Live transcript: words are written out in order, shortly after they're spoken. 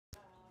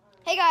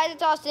Hey guys,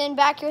 it's Austin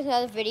back here with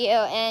another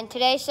video, and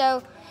today,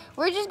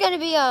 we're just gonna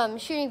be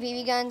shooting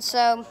BB guns.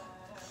 So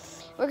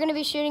we're gonna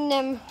be shooting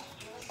them.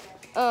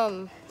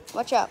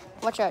 Watch out,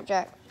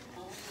 Jack.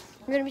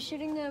 We're gonna be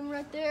shooting them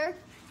right there.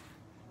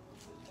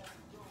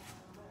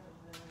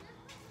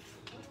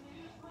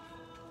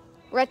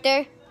 Right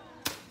there,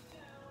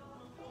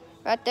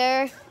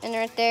 and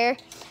right there.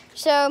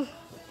 So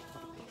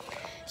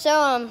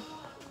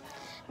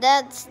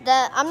that's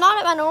that. I'm not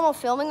at my normal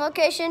filming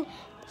location.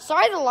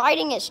 Sorry the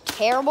lighting is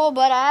terrible,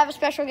 but I have a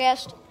special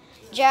guest,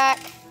 Jack.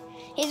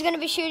 He's gonna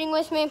be shooting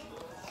with me.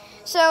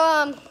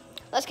 So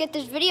let's get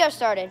this video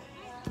started.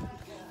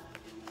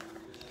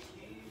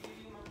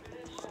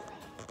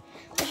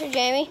 Mr.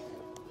 Jamie,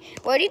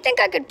 where do you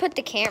think I could put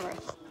the camera?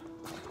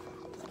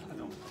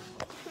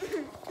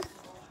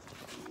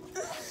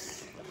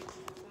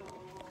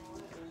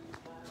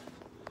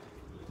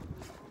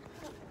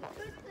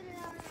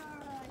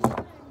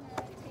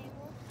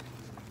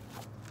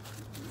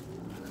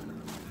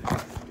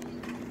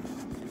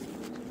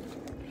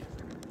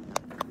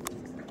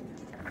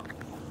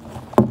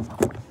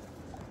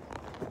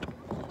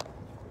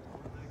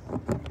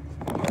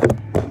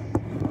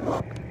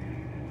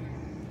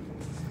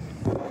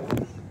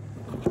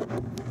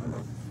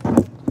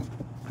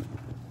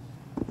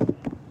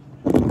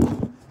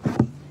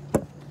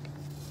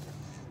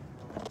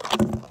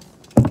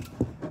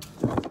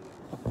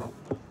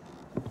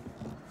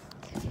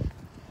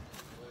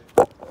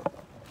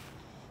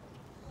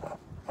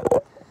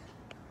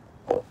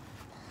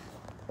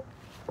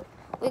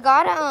 We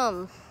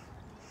gotta,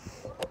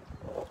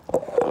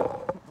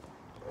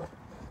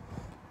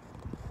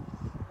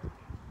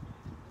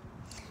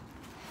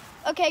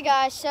 okay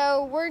guys,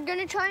 so we're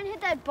gonna try and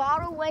hit that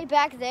bottle way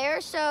back there,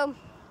 so,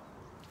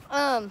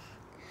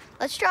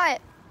 let's try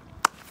it.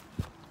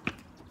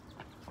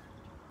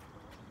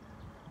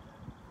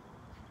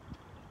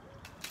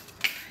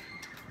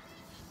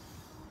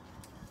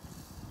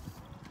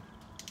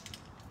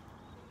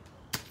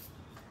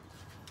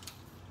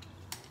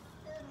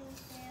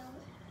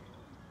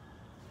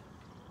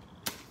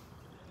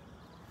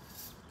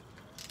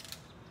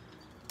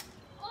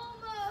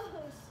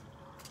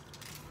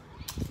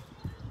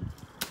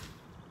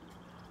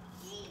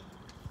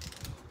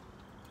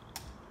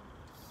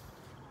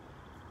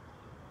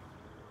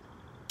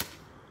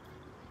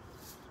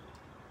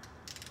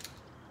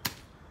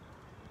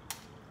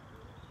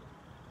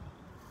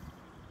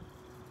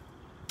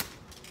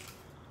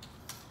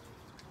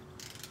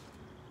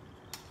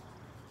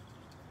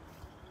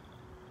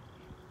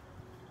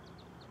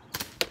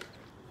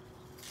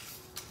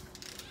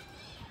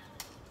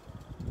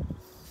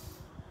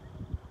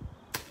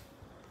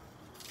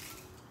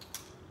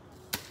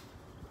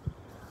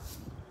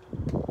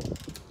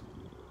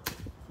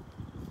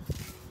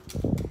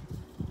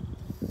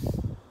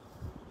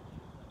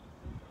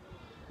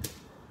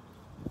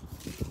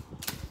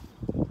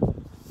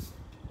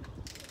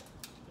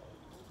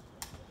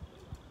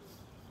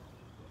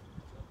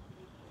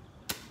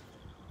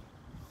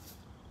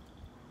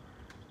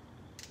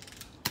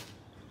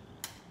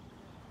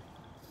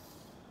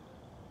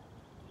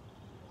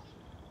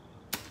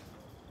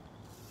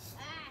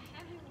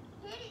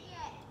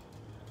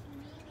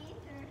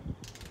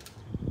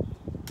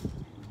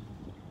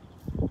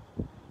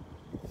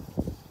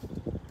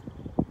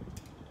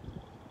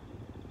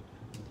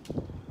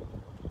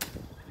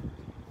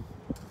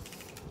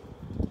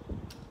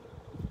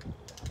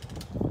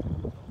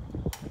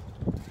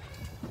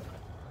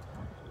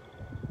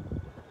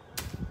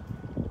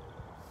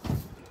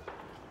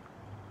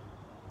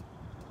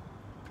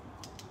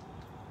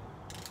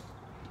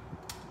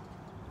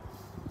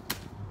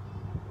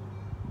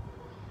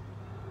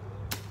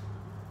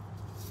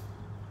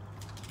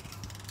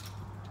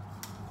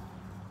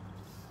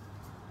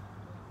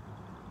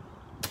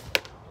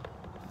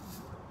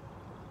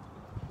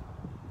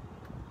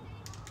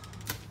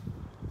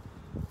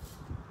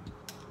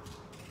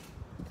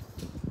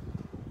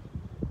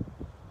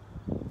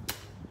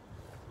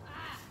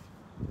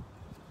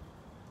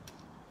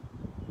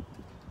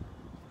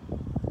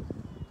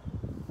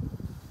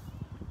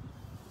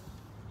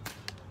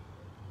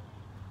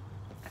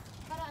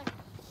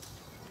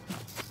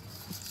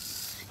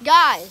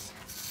 Guys,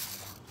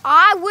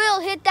 I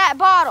will hit that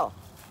bottle.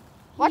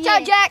 Watch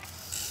out, Jack.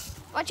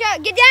 Watch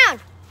out. Get down.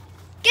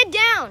 Get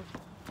down.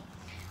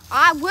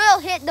 I will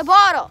hit the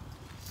bottle.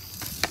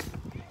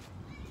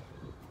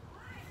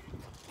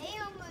 He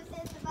almost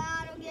hit the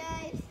bottle,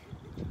 guys.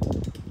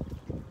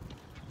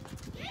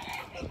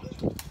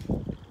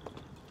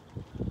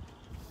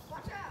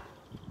 Watch out.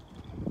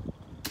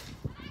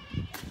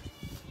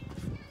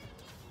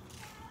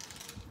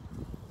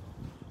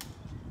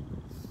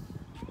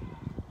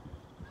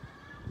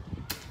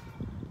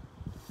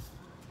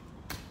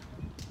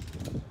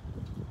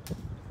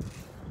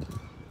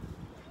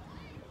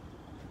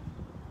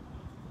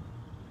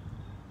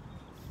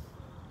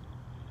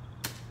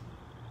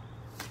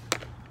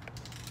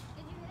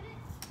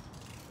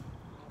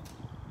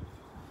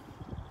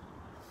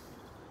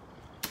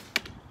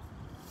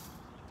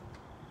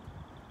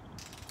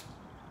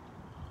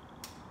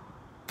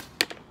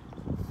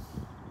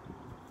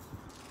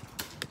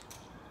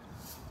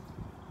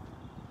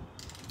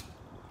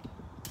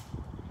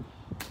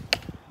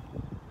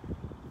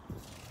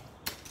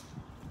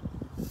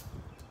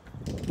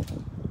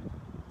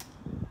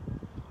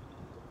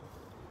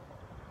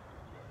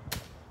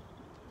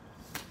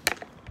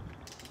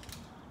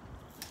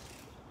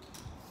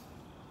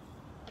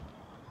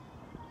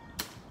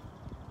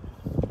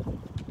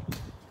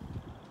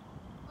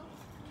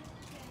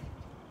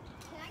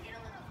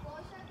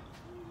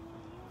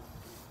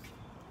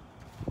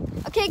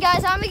 Okay,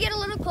 guys, I'm gonna get a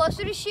little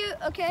closer to shoot.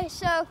 Okay,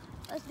 so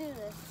let's do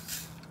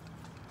this.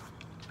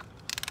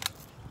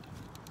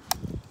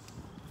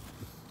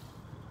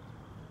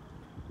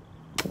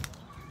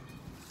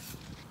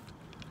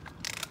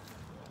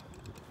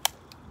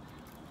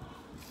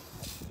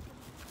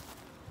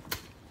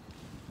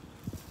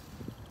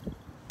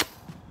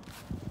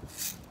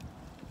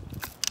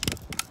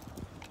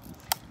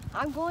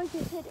 I'm going to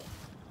hit it.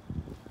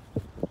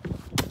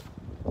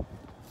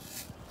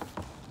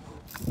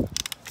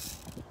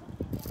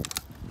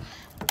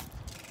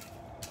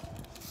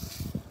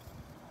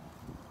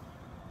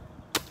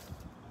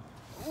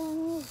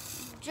 Ooh,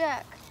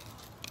 Jack.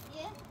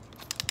 Yeah.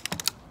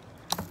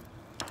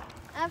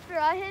 After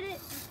I hit it,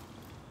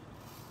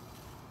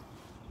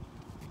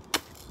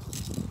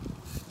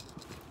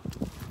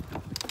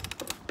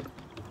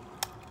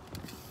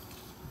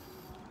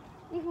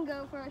 you can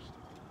go first.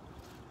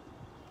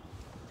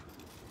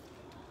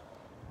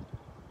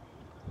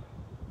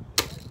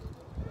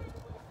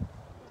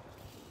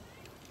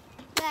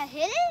 Did I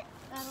hit it?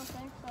 I don't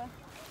think so.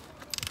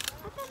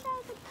 I thought that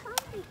was a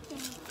comedy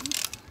thing.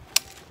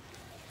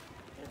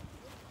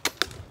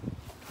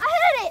 I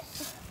hit it!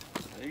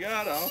 You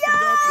got it.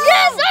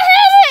 Yes, I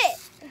hit it!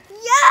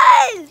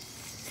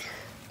 Yes!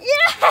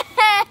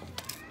 Yeah!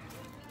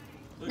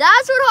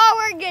 That's what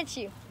hard work gets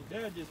you.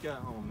 Your dad just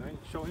got home. Right?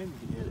 Show him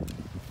you can hit it.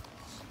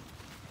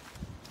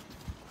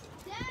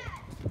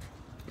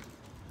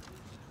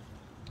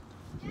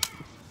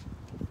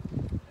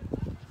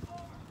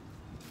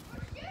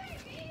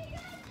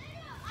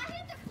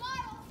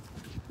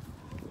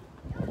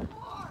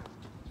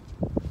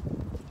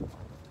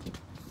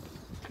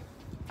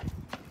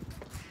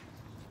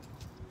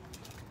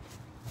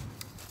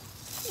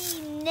 He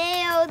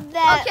nailed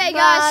that. Okay,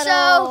 guys,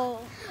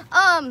 bottle.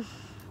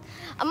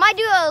 I might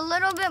do a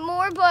little bit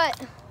more, but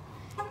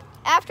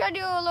after I do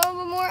a little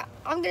bit more,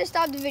 I'm gonna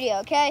stop the video,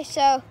 okay?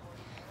 So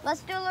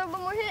let's do a little bit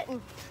more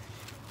hitting.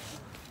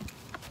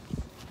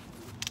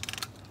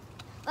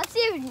 Let's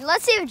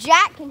see if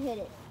Jack can hit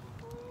it.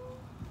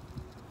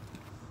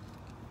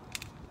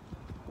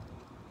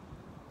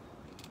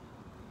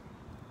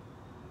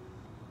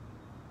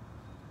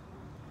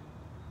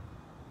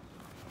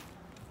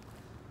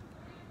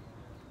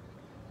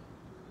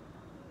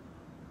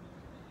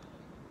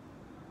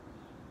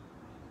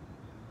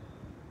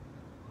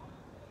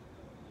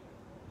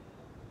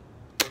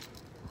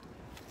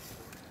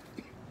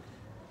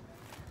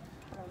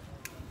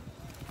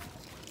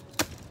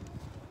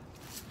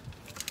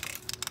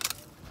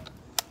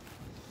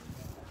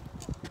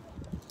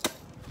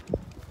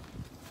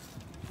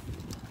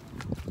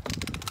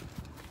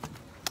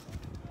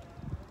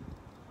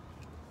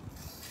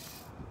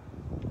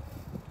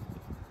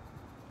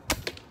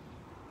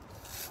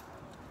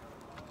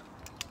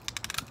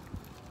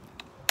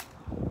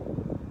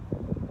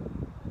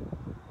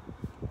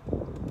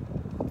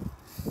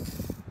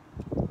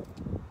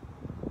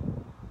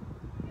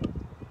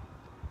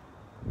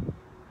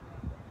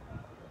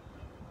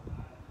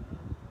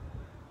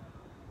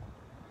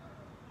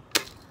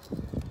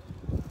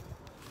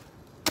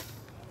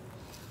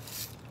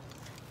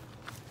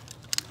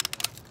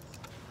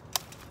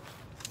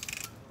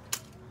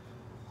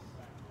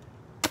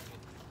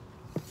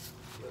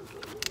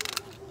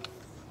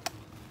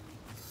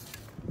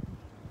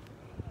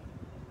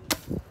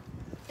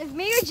 If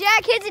me or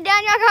Jack hits it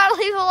down, y'all gotta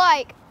leave a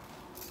like.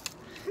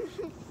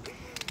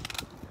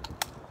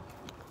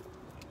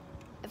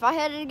 If I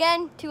hit it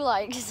again, 2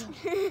 likes.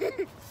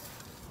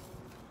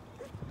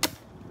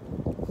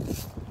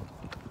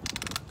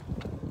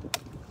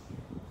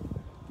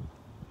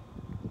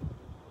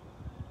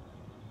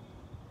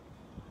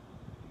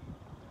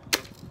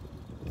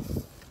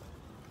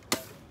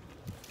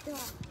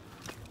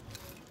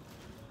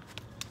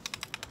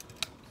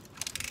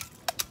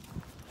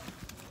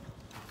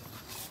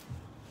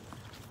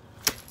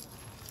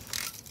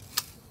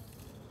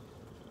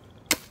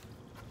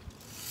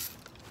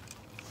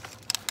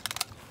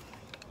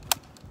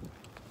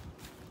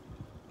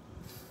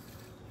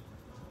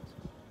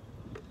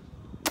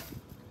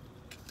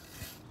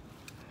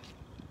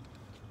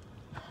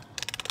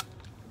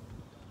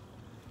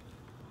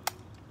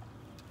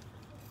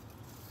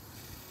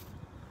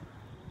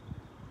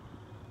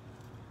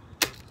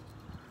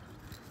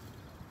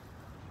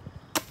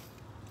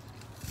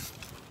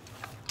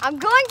 I'm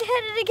going to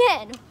hit it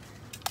again.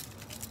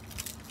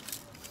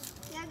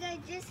 Yeah, guys,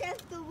 just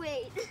have to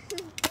wait.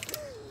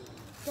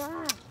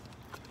 God.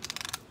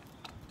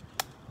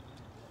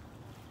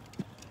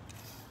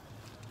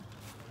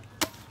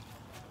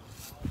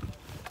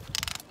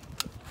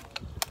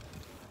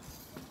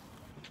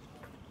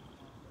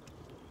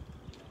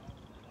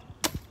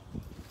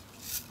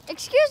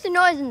 Excuse the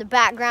noise in the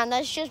background.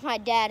 That's just my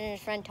dad and his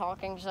friend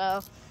talking,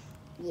 so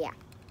yeah.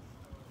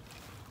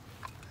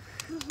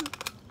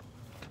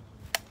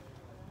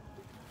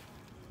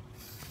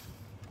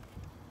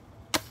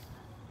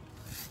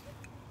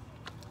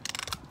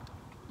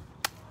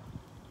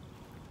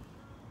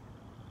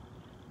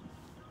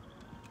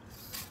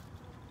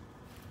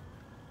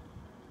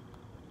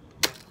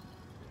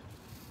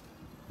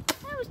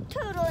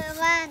 totally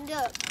lined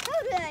up.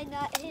 How did I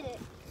not hit it?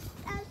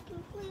 That was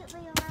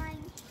completely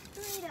lined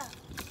straight up.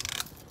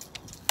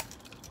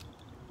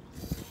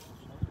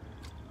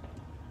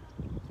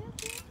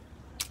 Okay.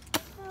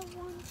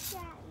 One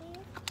shot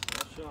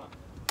left. One shot.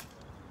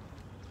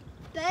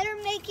 Better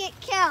make it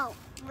count,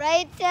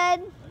 right,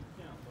 Dad?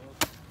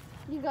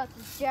 You got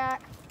this,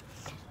 Jack.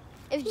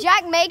 If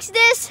Jack makes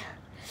this,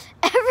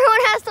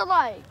 everyone has to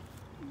like.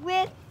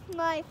 With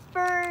my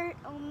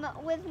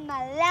with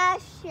my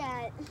last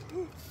shot.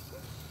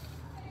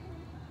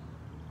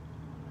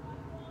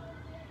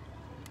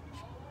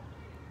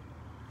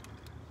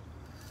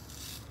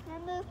 Can I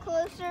move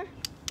closer?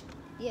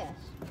 Yes.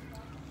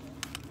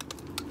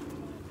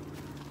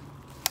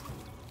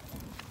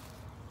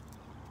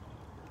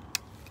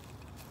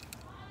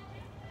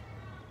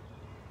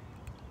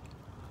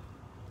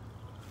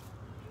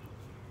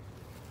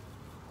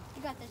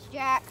 You got this,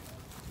 Jack.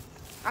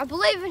 I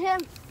believe in him.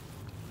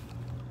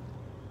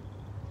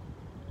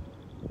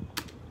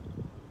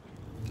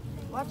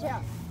 Watch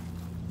out.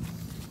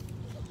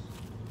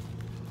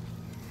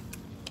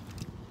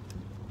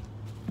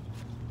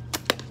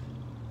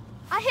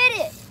 I hit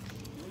it.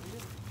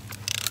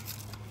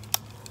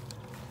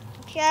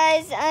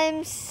 Guys,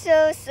 I'm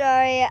so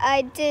sorry.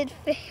 I did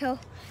fail.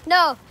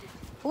 No,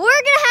 we're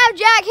going to have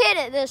Jack hit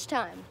it this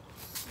time.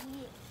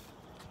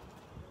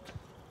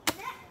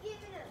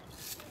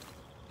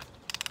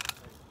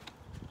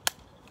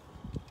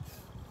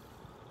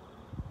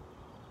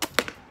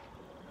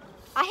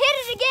 I hit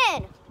it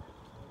again.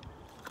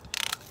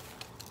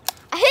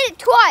 I hit it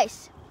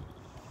twice.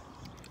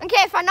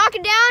 Okay, if I knock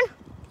it down,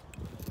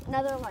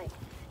 another like.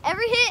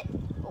 Every hit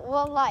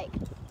will like.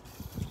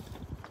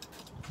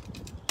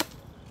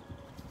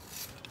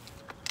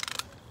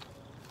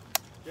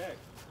 Jack,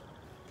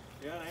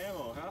 you got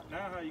ammo. Now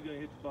how are you going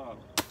to hit the bottom?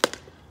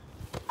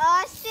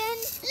 Austin?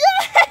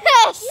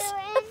 Yes!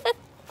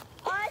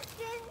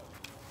 Austin?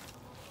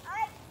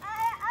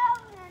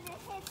 I'm gonna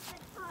hit the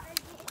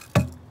target.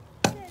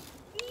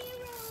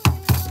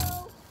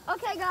 0.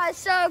 Okay, guys,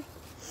 so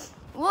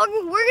we're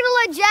gonna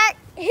let Jack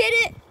hit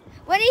it.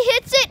 When he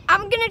hits it,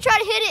 I'm gonna try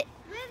to hit it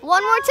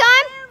one more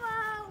time.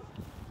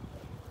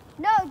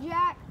 No,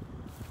 Jack.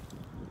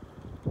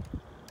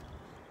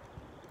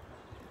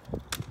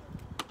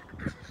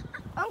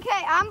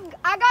 Okay,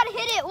 I gotta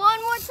hit it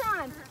one more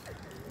time.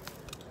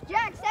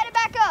 Jack, set it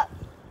back up.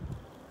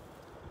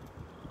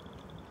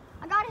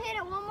 I gotta hit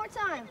it one more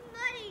time.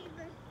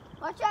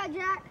 Watch out,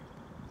 Jack.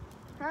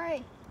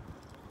 Hurry.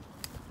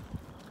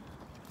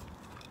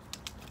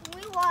 Can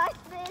we watch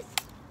this?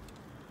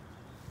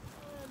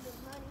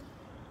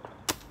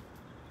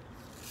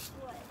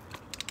 What?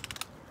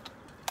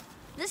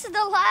 This is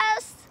the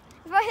last.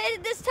 If I hit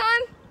it this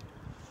time,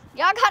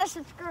 y'all gotta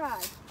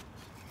subscribe.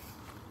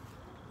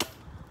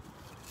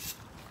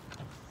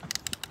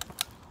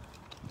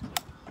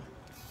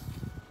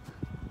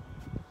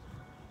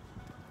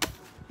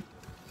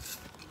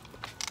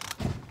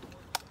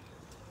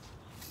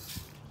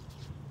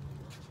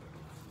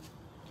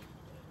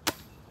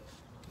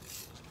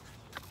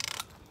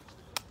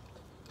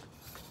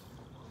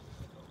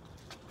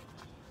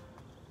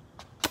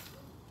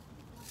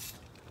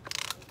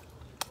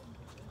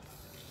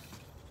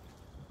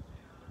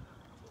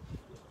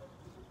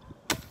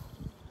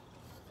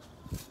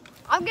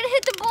 I'm gonna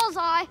hit the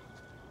bullseye.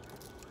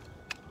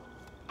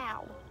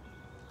 Ow.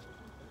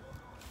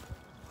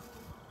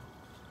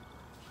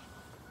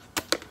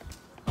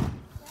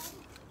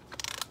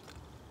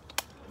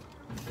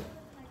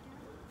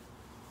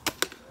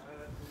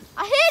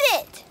 I hit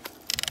it.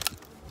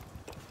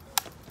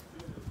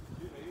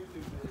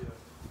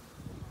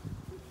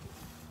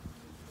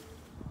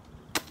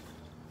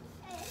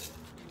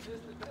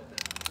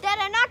 Dad,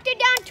 I knocked it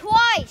down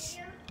twice.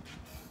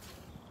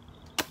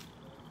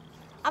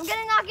 I'm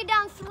gonna knock it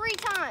down 3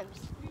 times.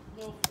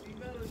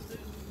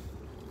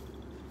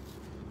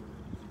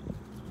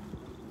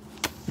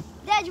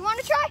 Dad, you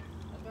wanna try?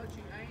 How about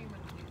you aim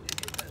and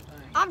hit that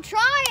thing? I'm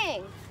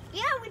trying.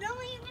 Yeah, we don't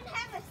even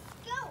have a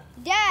scope.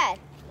 Dad,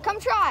 come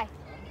try.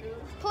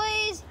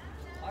 Please.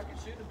 I can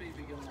shoot a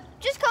BB gun.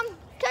 Just come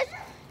touch.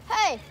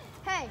 Hey,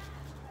 hey.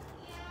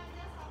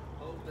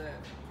 Hold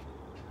that.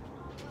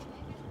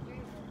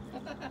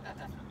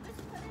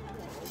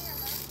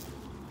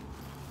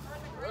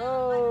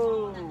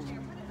 Oh!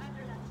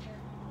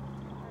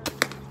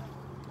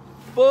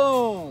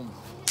 Boom!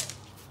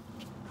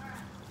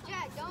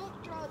 Jack, don't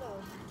throw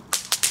those.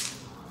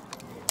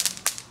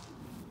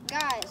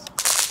 Guys.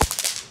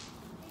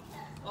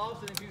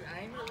 Austin, if you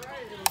aim it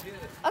right, it'll get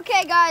it.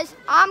 Okay, guys,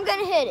 I'm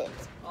gonna hit it.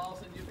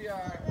 Austin, you'll be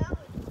alright.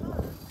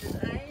 Just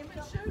aim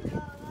and shoot it.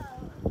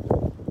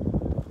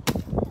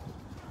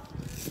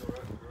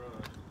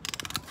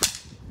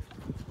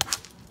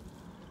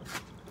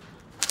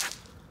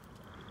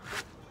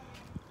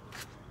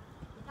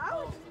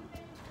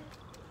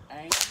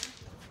 Aim.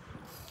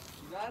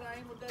 You got to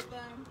aim with that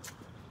thing?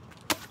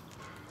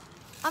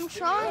 I'm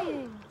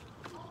trying.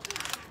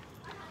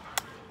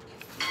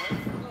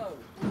 Low.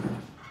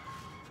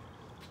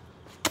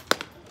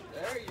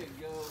 There you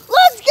go.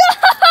 Let's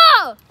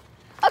go!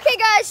 Okay,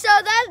 guys, so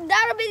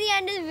that'll be the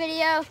end of the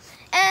video.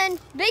 And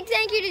big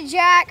thank you to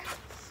Jack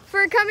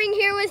for coming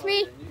here with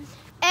me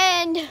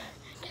and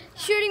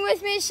shooting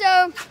with me.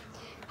 So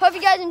hope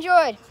you guys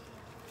enjoyed.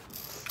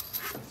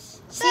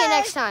 See you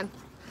next time.